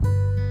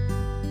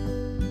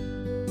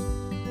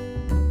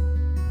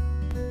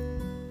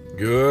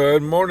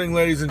Good morning,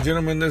 ladies and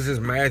gentlemen. This is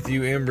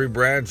Matthew Embry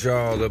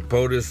Bradshaw, the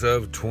POTUS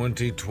of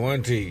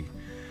 2020.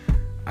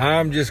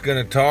 I'm just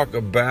going to talk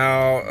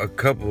about a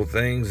couple of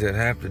things that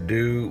have to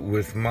do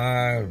with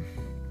my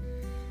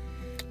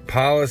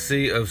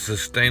policy of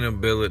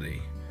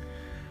sustainability.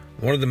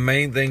 One of the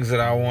main things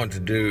that I want to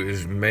do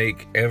is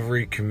make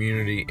every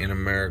community in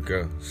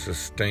America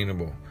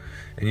sustainable.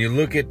 And you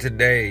look at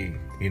today,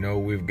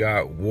 we've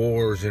got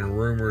wars and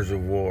rumors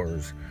of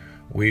wars.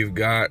 We've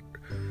got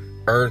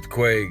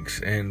earthquakes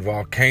and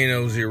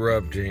volcanoes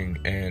erupting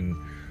and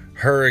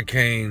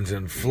hurricanes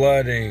and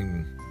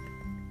flooding.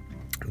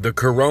 The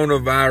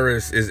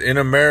coronavirus is in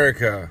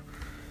America.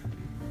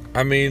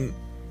 I mean,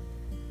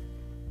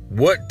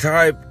 what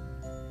type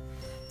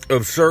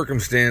of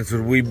circumstance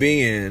would we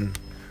be in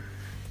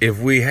if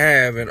we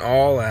have an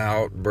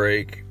all-out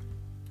break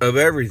of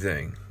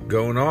everything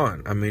going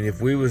on? I mean,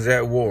 if we was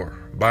at war,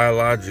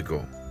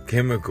 biological,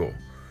 chemical,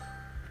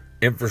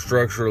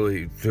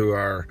 infrastructurally, through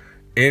our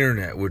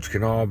internet, which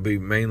can all be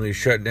mainly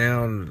shut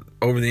down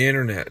over the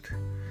internet.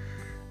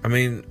 I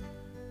mean,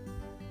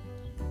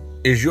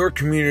 is your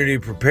community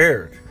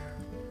prepared?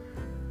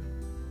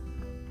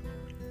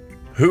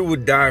 Who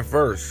would die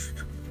first?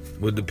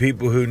 Would the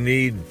people who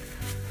need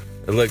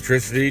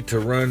electricity to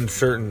run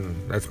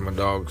certain... That's my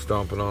dog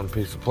stomping on a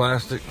piece of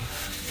plastic.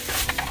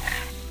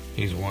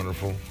 He's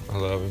wonderful. I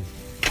love him.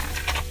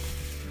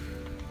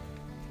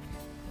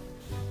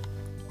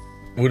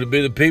 Would it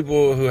be the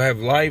people who have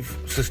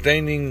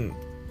life-sustaining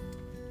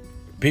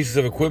pieces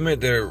of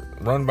equipment that are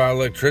run by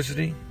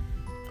electricity?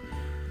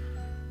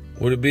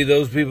 Would it be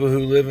those people who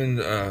live in,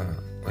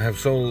 have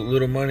so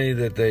little money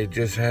that they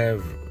just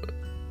have,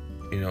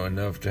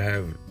 enough to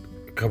have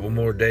a couple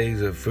more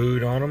days of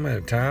food on them at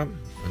a time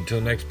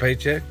until next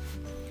paycheck?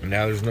 And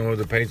now there's no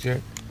other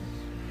paycheck?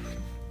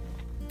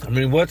 I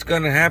mean, what's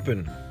going to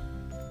happen?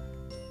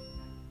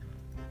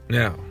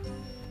 Now,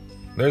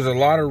 there's a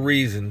lot of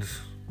reasons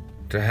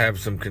to have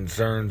some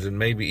concerns and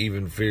maybe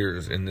even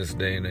fears in this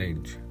day and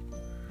age.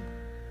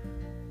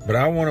 But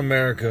I want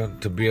America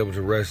to be able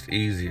to rest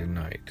easy at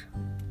night.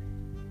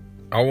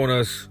 I want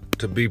us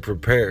to be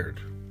prepared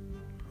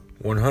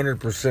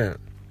 100%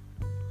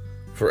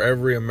 for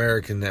every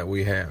American that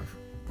we have.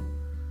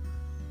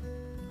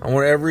 I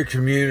want every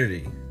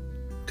community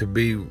to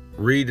be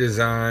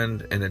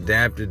redesigned and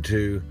adapted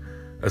to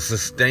a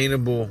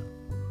sustainable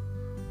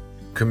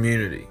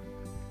community.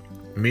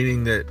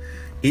 Meaning that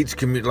each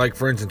community, like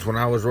for instance, when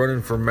I was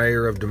running for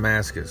mayor of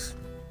Damascus,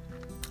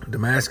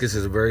 Damascus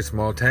is a very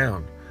small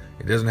town.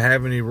 It doesn't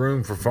have any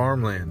room for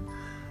farmland.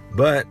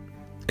 But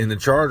in the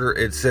charter,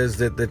 it says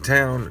that the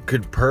town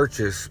could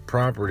purchase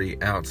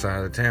property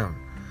outside of the town.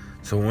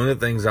 So one of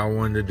the things I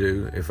wanted to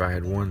do, if I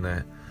had won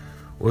that,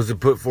 was to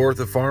put forth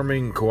a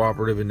farming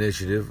cooperative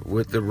initiative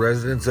with the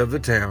residents of the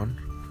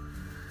town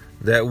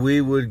that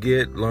we would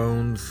get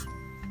loans,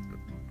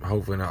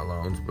 hopefully not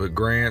loans, but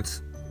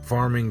grants,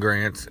 farming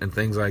grants and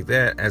things like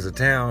that as a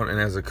town and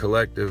as a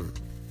collective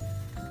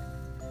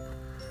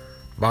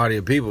body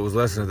of people. It was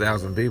less than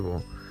 1,000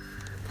 people.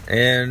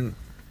 And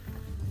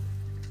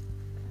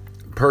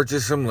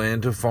purchase some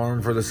land to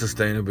farm for the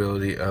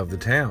sustainability of the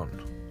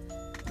town.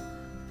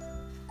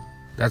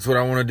 That's what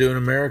I want to do in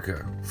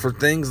America. For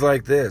things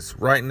like this,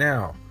 right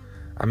now.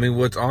 I mean,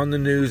 what's on the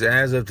news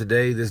as of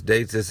today, this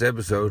dates this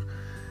episode,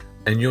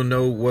 and you'll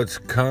know what's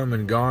come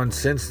and gone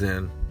since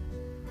then.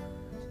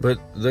 But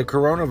the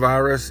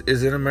coronavirus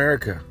is in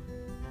America.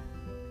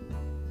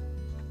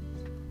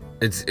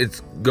 It's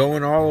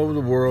going all over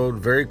the world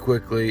very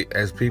quickly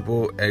as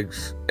people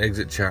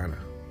exit China.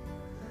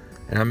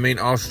 And I mean,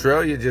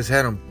 Australia just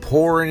had them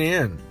pouring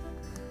in.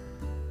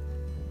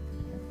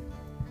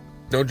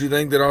 Don't you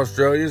think that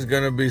Australia is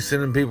going to be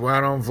sending people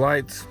out on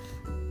flights?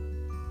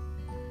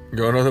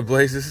 Going other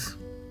places?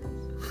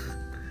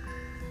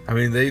 I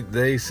mean,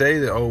 they say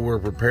that, we're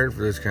prepared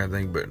for this kind of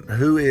thing. But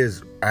who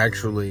is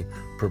actually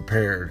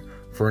prepared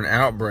for an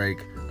outbreak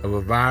of a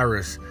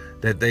virus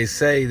that they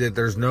say that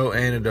there's no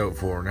antidote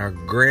for? Now,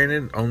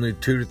 granted, only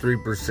 2 to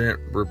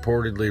 3%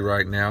 reportedly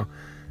right now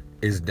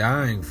is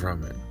dying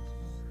from it.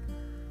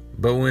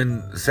 But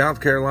when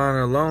South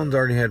Carolina alone's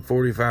already had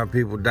 45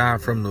 people die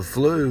from the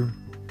flu,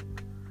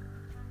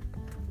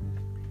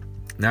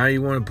 now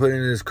you want to put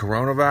in this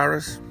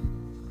coronavirus?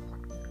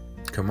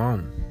 Come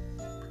on.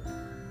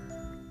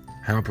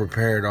 How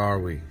prepared are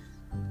we?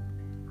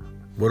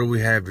 What do we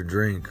have to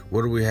drink?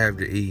 What do we have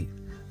to eat?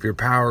 If your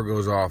power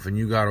goes off and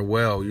you got a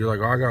well, you're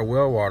like, I got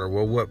well water.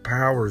 Well, what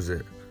powers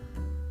it?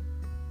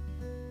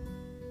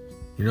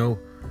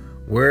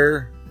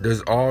 Where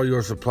does all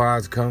your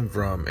supplies come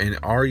from? And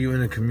are you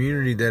in a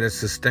community that is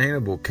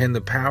sustainable? Can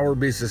the power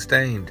be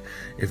sustained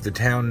if the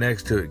town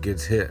next to it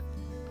gets hit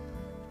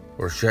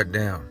or shut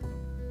down?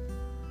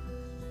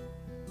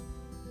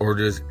 Or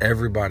does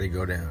everybody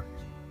go down?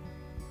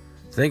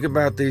 Think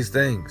about these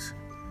things.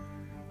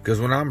 Because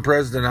when I'm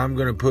president, I'm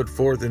going to put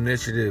forth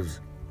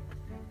initiatives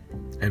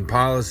and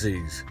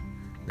policies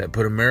that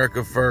put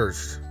America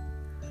first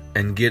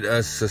and get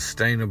us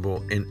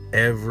sustainable in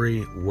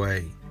every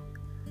way.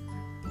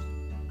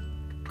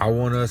 I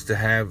want us to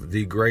have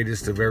the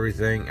greatest of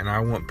everything, and I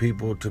want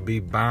people to be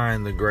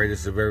buying the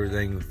greatest of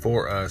everything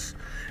for us,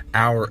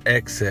 our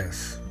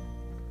excess,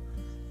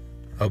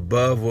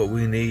 above what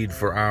we need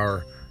for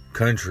our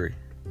country.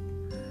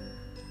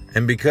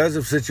 And because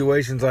of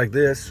situations like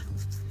this,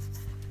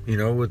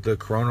 with the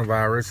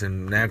coronavirus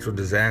and natural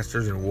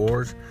disasters and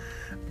wars,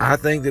 I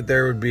think that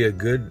there would be a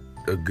good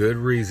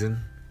reason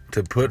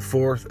to put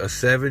forth a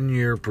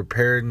 7-year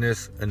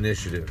preparedness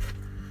initiative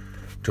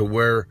to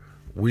where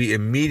we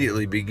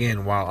immediately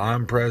begin, while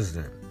I'm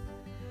president,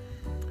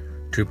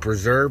 to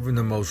preserve in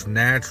the most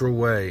natural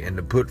way and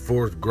to put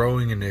forth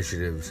growing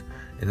initiatives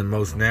in the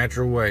most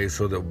natural way,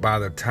 so that by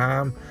the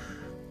time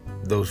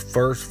those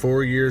first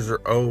 4 years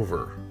are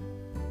over,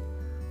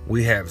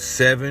 we have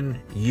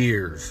 7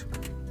 years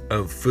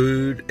of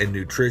food and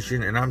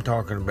nutrition, and I'm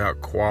talking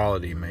about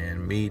quality,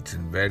 man, meats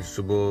and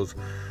vegetables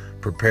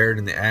prepared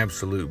in the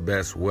absolute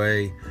best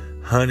way,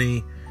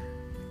 honey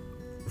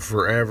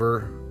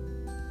forever,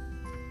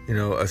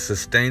 a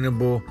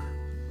sustainable,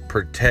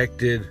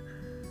 protected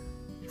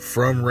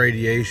from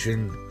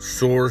radiation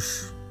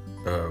source.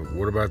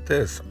 What about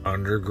this?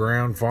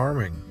 Underground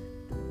farming.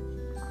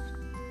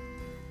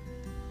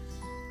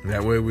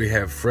 That way we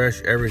have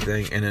fresh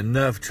everything and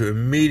enough to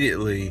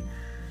immediately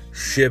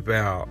ship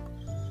out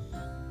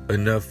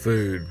enough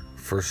food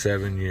for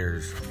 7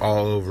 years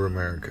all over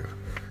America.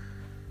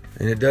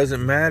 And it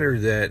doesn't matter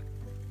that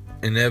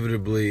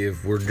inevitably,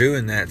 if we're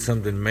doing that,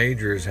 something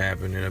major has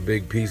happened in a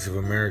big piece of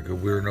America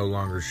we're no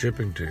longer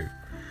shipping to.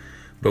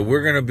 But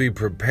we're going to be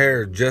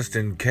prepared just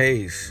in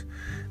case.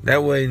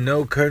 That way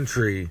no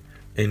country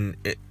in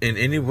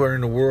anywhere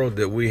in the world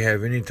that we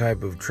have any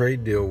type of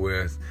trade deal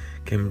with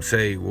can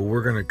say, well,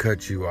 we're going to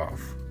cut you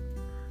off.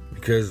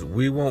 Because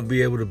we won't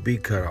be able to be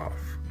cut off.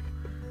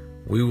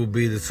 We will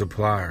be the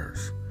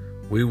suppliers.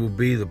 We will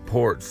be the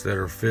ports that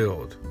are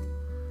filled.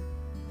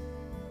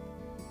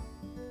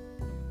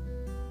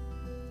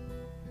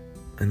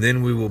 And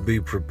then we will be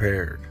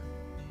prepared.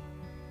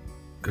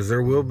 Because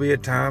there will be a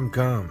time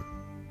come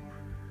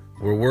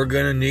where we're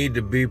going to need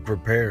to be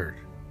prepared.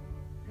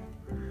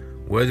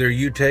 Whether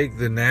you take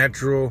the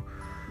natural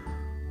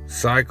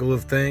cycle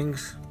of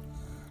things,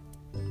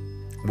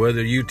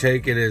 whether you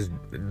take it as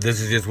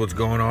this is just what's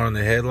going on in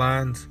the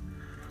headlines,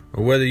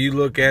 or whether you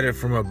look at it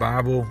from a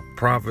Bible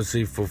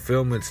prophecy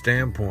fulfillment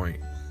standpoint,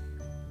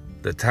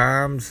 the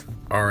times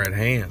are at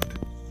hand.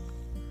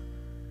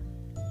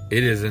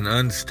 It is an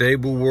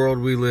unstable world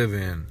we live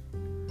in,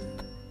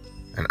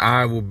 and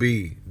I will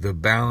be the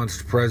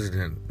balanced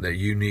president that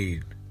you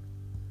need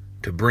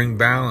to bring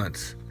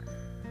balance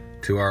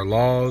to our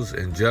laws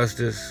and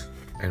justice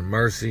and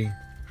mercy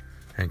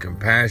and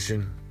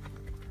compassion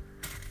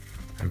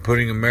and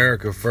putting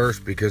America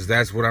first, because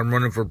that's what I'm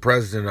running for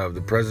president of,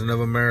 the president of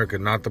America,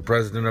 not the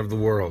president of the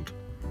world.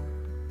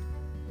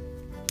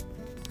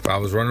 If I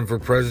was running for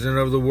president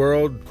of the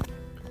world,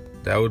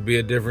 that would be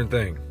a different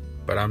thing,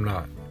 but I'm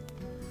not.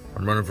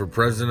 I'm running for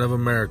president of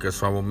America,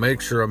 so I will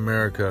make sure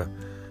America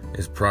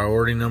is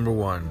priority number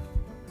one,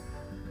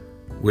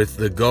 with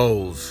the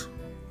goals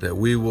that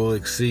we will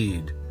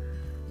exceed,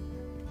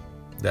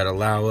 that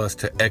allow us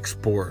to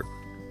export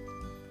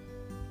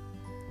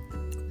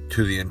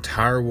to the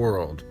entire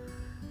world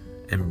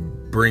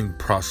and bring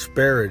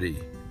prosperity,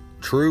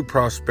 true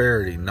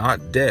prosperity,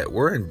 not debt.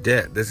 We're in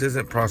debt. This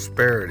isn't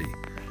prosperity.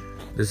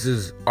 This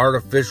is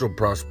artificial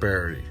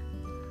prosperity,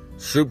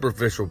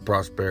 superficial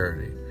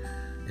prosperity.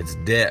 It's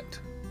debt.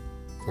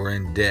 We're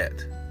in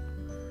debt.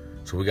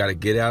 So we got to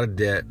get out of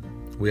debt.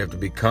 We have to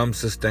become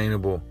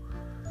sustainable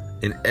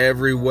in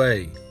every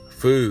way.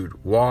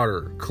 Food,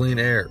 water, clean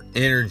air,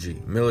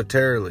 energy,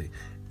 militarily.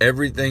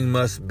 Everything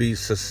must be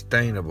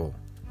sustainable.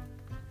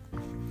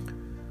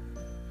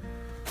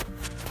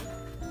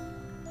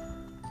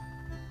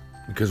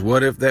 Because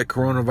what if that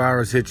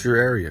coronavirus hits your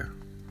area?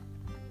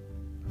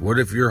 What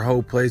if your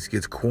whole place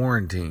gets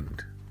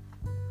quarantined?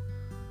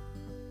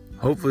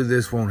 Hopefully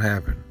this won't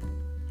happen.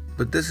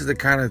 But this is the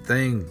kind of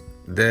thing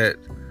that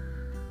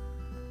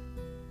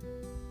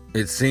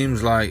it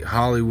seems like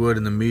Hollywood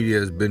and the media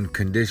has been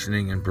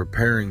conditioning and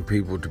preparing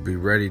people to be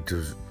ready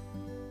to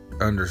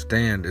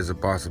understand is a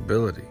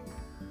possibility.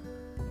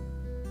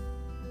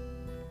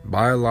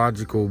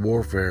 Biological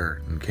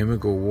warfare and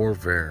chemical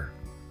warfare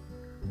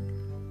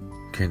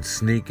can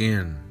sneak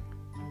in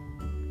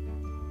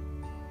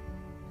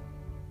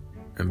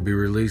and be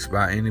released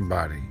by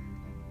anybody.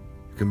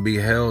 It can be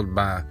held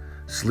by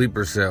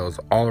sleeper cells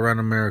all around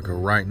America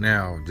right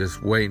now,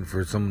 just waiting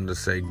for someone to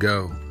say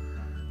go,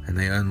 and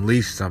they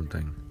unleash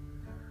something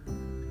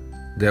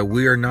that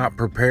we are not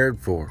prepared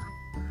for.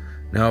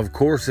 Now, of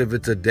course, if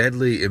it's a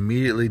deadly,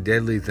 immediately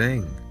deadly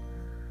thing,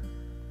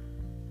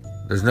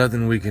 there's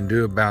nothing we can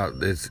do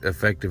about its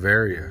effective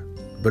area.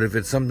 But if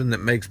it's something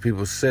that makes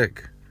people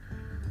sick,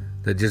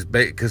 that just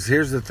because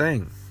here's the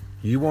thing,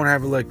 you won't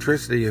have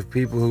electricity if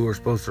people who are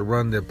supposed to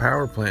run the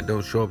power plant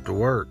don't show up to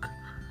work.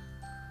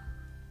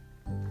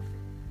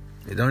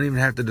 It don't even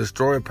have to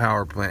destroy a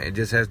power plant. It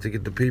just has to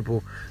get the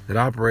people that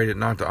operate it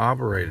not to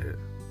operate it.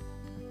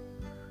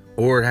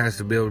 Or it has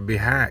to be able to be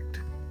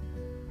hacked.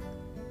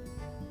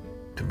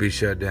 to be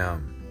shut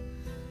down.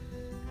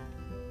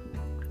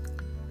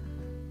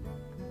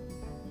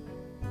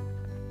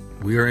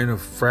 We are in a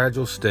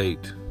fragile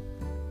state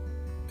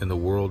in the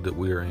world that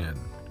we are in.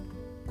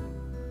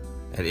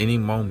 At any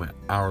moment,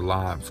 our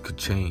lives could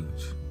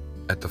change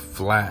at the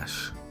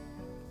flash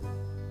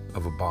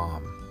of a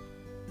bomb.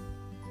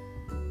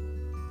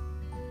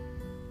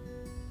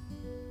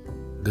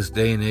 This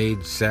day and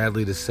age,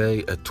 sadly to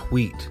say, a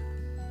tweet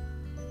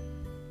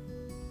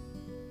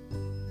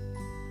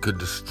could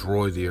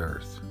destroy the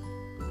earth.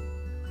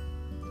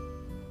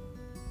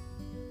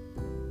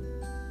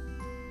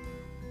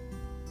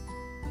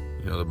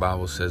 You know, the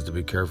Bible says to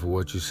be careful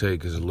what you say,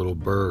 because a little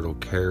bird will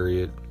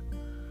carry it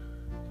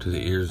to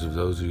the ears of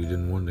those who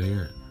didn't want to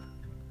hear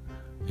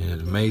it. And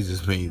it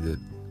amazes me that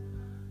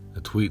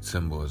the tweet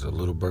symbol is a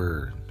little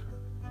bird.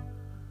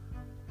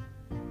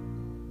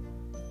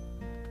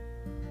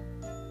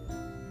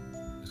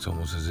 It's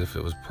almost as if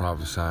it was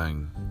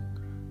prophesying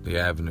the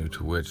avenue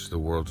to which the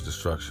world's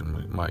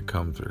destruction might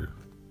come through.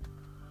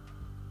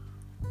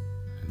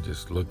 And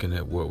just looking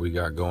at what we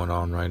got going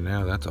on right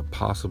now, that's a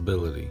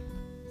possibility.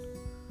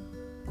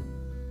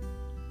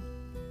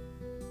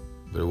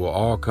 But it will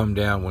all come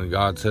down when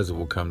God says it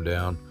will come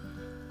down.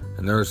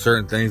 And there are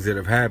certain things that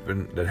have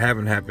happened that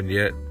haven't happened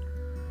yet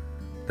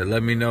that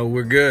let me know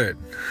we're good.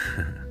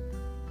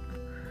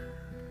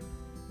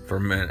 For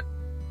a minute.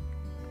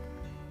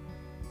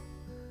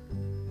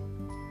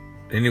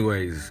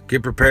 Anyways,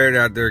 get prepared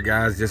out there,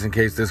 guys, just in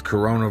case this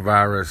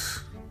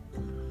coronavirus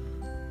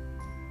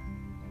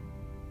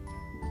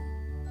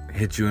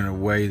hits you in a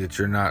way that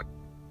you're not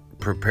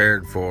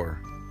prepared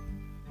for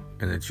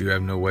and that you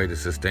have no way to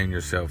sustain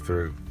yourself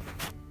through.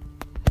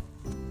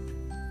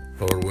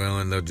 Lord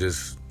willing,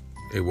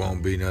 it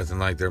won't be nothing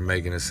like they're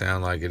making it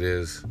sound like it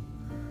is.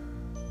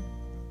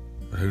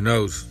 But who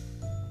knows?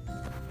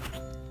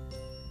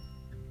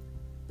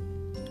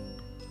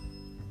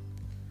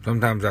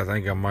 Sometimes I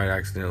think I might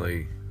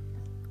accidentally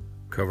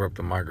cover up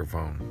the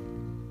microphone.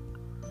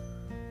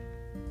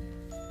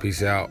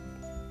 Peace out.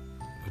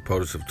 The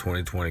POTUS of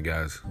 2020,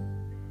 guys.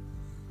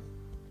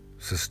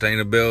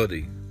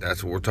 Sustainability.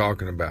 That's what we're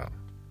talking about.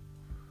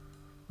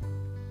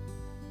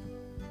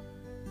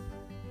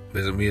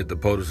 Visit me at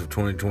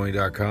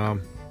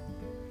thepotusof2020.com.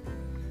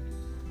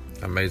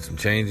 I made some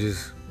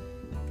changes.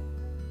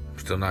 I'm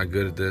still not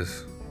good at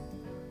this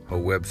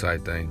whole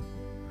website thing.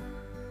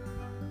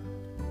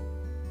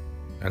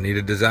 I need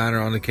a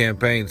designer on the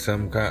campaign,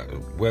 some kind of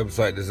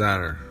website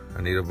designer.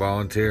 I need a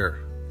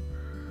volunteer.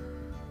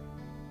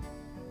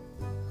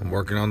 I'm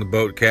working on the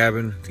boat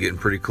cabin. It's getting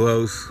pretty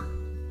close.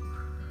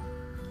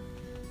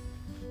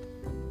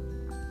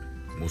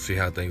 We'll see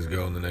how things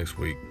go in the next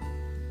week.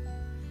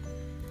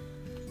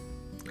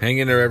 Hang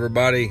in there,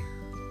 everybody.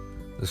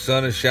 The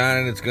sun is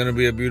shining. It's going to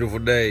be a beautiful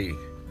day.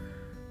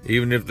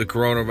 Even if the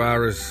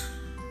coronavirus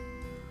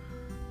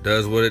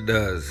does what it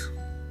does.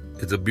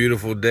 It's a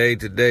beautiful day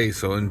today,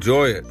 so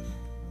enjoy it.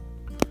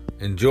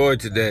 Enjoy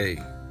today,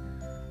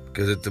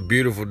 because it's a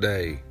beautiful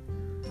day.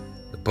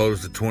 The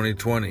POTUS of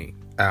 2020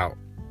 out.